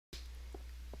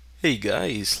Hey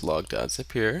guys,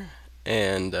 Logdotzip here,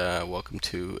 and welcome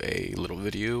to a little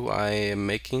video I am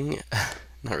making.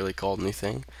 Not really called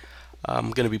anything. I'm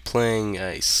going to be playing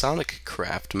a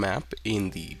SonicCraft map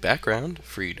in the background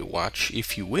for you to watch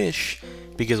if you wish,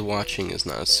 because watching is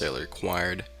not necessarily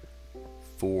required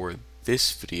for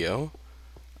this video.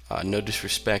 No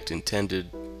disrespect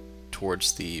intended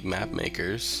towards the map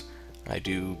makers. I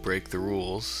do break the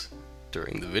rules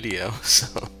during the video,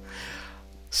 so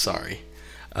sorry.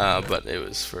 But it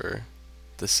was for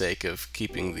the sake of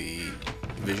keeping the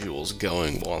visuals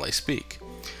going while I speak.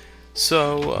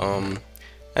 So,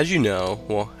 as you know,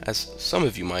 well, as some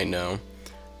of you might know,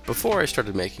 before I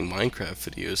started making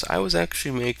Minecraft videos, I was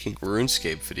actually making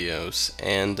RuneScape videos,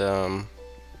 and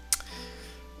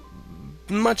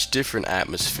much different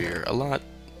atmosphere, a lot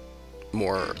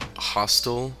more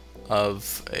hostile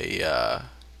of a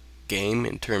game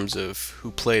in terms of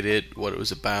who played it, what it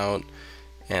was about,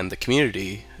 and the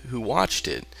community who watched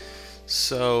it.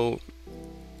 So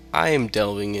I am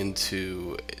delving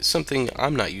into something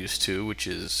I'm not used to, which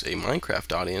is a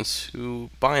Minecraft audience who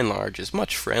by and large is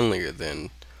much friendlier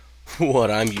than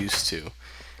what I'm used to.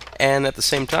 And at the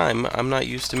same time, I'm not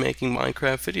used to making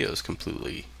Minecraft videos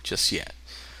completely just yet.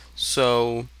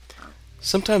 So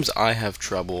sometimes I have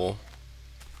trouble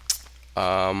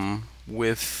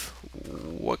with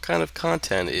what kind of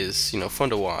content is, fun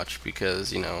to watch,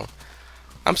 because,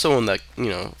 I'm someone that,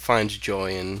 finds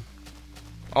joy in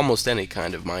almost any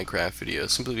kind of Minecraft video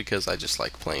simply because I just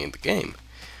like playing the game.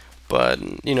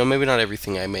 But, maybe not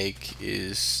everything I make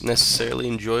is necessarily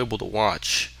enjoyable to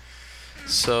watch.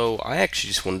 So I actually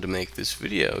just wanted to make this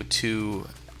video to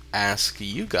ask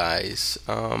you guys,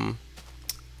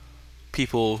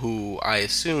 people who I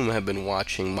assume have been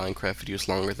watching Minecraft videos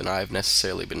longer than I've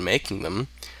necessarily been making them,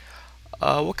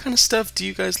 what kind of stuff do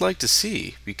you guys like to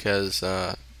see? Because,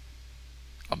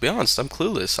 I'll be honest, I'm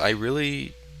clueless.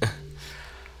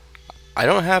 I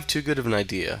don't have too good of an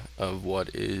idea of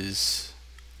what is,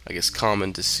 I guess,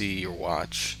 common to see or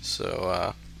watch.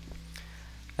 So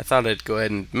I thought I'd go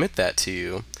ahead and admit that to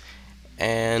you,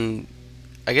 and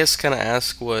I guess kind of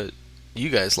ask what you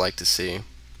guys like to see,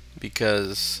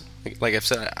 because, like I've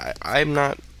said, I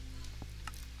don't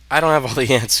have all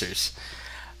the answers.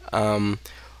 A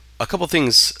couple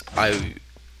things I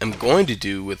am going to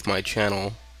do with my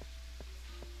channel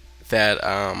that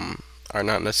are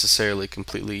not necessarily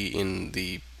completely in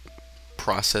the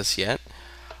process yet.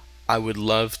 I would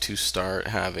love to start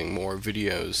having more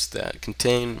videos that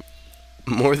contain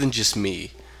more than just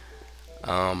me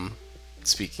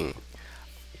speaking.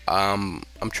 I'm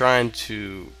trying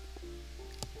to.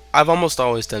 I've almost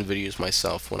always done videos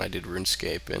myself when I did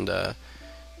RuneScape, and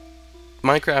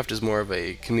Minecraft is more of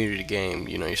a community game.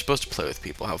 You're supposed to play with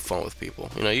people, have fun with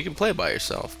people. You can play by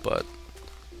yourself, but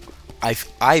I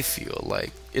feel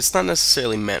like it's not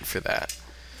necessarily meant for that.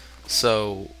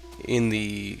 So in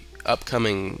the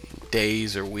upcoming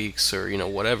days or weeks or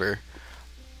whatever,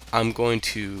 I'm going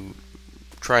to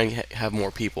try and have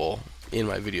more people in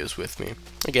my videos with me.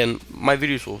 Again, my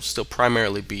videos will still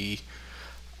primarily be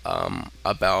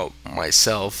about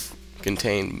myself,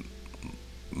 contain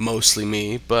mostly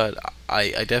me, but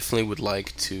I definitely would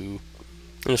like to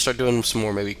start doing some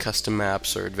more maybe custom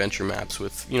maps or adventure maps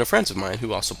with friends of mine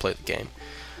who also play the game.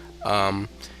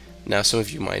 Now some of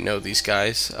you might know these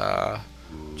guys,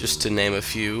 just to name a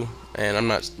few, and I'm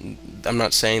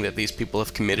not saying that these people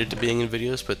have committed to being in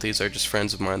videos, but these are just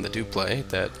friends of mine that do play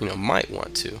that might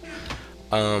want to.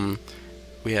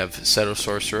 We have Seto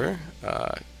Sorcerer,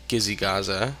 Gizzy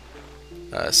Gaza,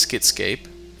 Skitscape,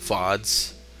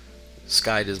 Vods,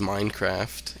 Sky Does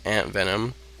Minecraft, Ant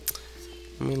Venom.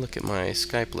 Let me look at my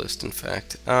Skype list. In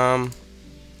fact,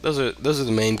 those are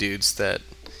the main dudes that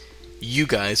you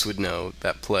guys would know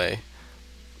that play.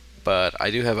 But I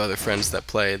do have other friends that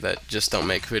play that just don't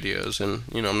make videos, and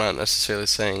I'm not necessarily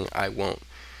saying I won't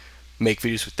make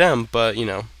videos with them, but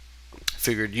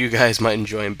figured you guys might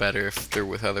enjoy them better if they're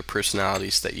with other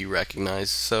personalities that you recognize.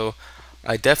 So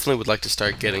I definitely would like to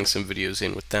start getting some videos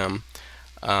in with them.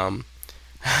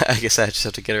 I guess I just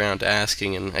have to get around to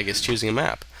asking and I guess choosing a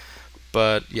map.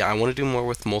 But yeah, I want to do more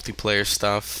with multiplayer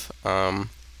stuff.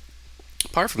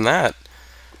 Apart from that,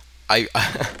 I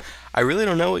I really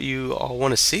don't know what you all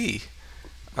want to see.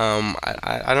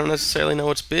 I don't necessarily know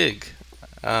what's big.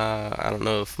 I don't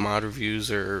know if mod reviews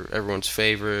are everyone's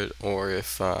favorite, or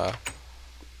if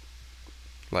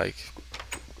like,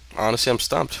 honestly, I'm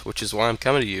stumped, which is why I'm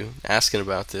coming to you asking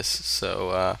about this.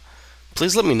 So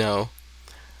please let me know,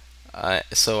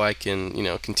 so I can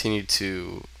continue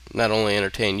to not only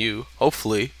entertain you,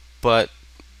 hopefully, but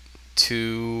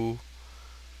to,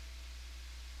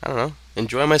 I don't know,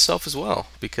 enjoy myself as well,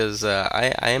 because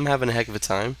I am having a heck of a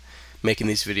time making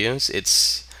these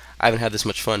videos. I haven't had this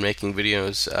much fun making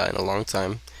videos in a long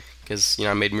time, because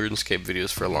I made RuneScape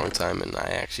videos for a long time, and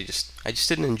I just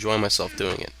didn't enjoy myself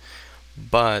doing it.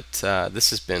 But this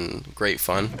has been great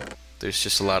fun. There's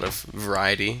just a lot of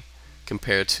variety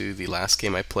compared to the last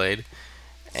game I played,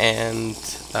 and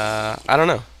I don't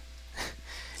know.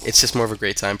 It's just more of a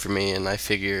great time for me, and I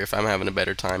figure if I'm having a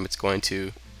better time, it's going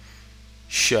to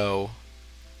show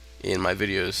in my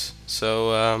videos.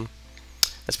 So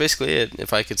that's basically it.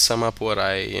 If I could sum up what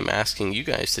I am asking you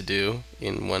guys to do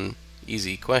in one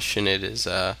easy question, it is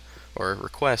or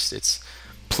request. It's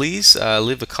please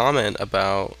leave a comment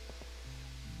about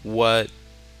what,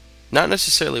 not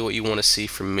necessarily what you want to see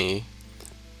from me.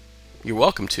 You're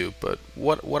welcome to, but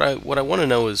what I want to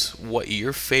know is what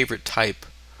your favorite type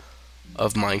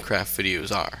of Minecraft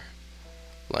videos are.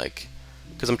 Like,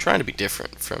 because I'm trying to be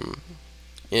different from.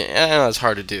 I know it's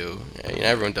hard to do.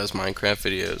 Everyone does Minecraft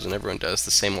videos and everyone does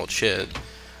the same old shit.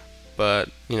 But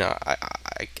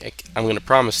I'm gonna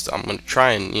promise I'm gonna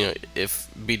try and if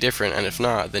be different, and if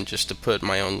not, then just to put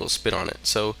my own little spin on it.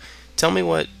 So tell me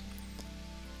what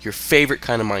your favorite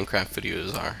kind of Minecraft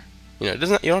videos are. It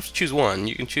doesn't. You don't have to choose one.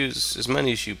 You can choose as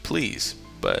many as you please.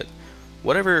 But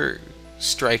whatever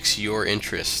strikes your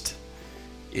interest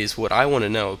is what I want to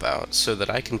know about, so that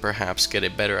I can perhaps get a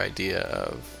better idea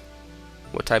of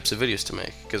what types of videos to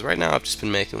make. Because right now I've just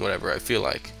been making whatever I feel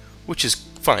like, which is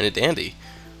fine and dandy.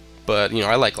 But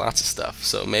I like lots of stuff.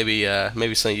 So maybe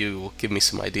some of you will give me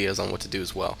some ideas on what to do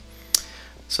as well.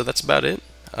 So that's about it.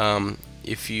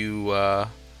 If you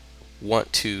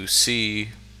want to see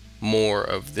more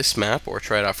of this map or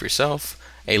try it out for yourself,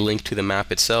 a link to the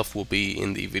map itself will be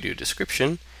in the video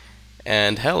description.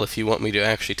 And hell, if you want me to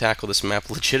actually tackle this map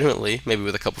legitimately, maybe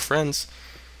with a couple friends,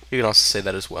 you can also say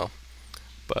that as well.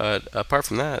 But apart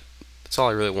from that, that's all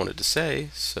I really wanted to say.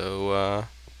 So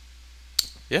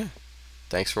yeah,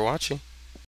 thanks for watching.